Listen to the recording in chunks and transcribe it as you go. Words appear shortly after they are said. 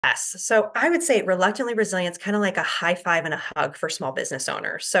Yes. So I would say reluctantly resilient is kind of like a high five and a hug for small business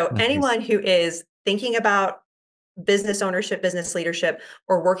owners. So Nice. anyone who is thinking about business ownership, business leadership,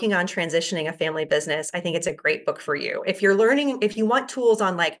 or working on transitioning a family business, I think it's a great book for you. If you're learning, if you want tools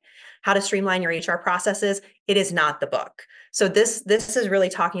on like how to streamline your HR processes, it is not the book. So this is really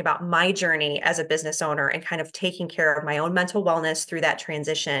talking about my journey as a business owner and kind of taking care of my own mental wellness through that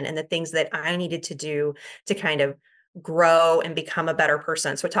transition and the things that I needed to do to kind of grow and become a better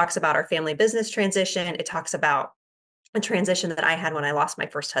person. So it talks about our family business transition. It talks about a transition that I had when I lost my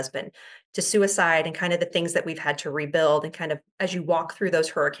first husband to suicide and kind of the things that we've had to rebuild and kind of as you walk through those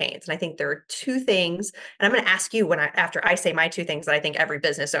hurricanes. And I think there are two things, and I'm going to ask you after I say my two things that I think every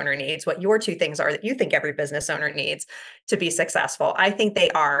business owner needs, what your two things are that you think every business owner needs to be successful. I think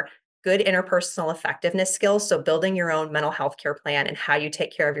they are good interpersonal effectiveness skills. So building your own mental health care plan and how you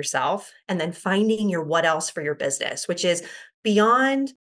take care of yourself, and then finding your what else for your business, which is beyond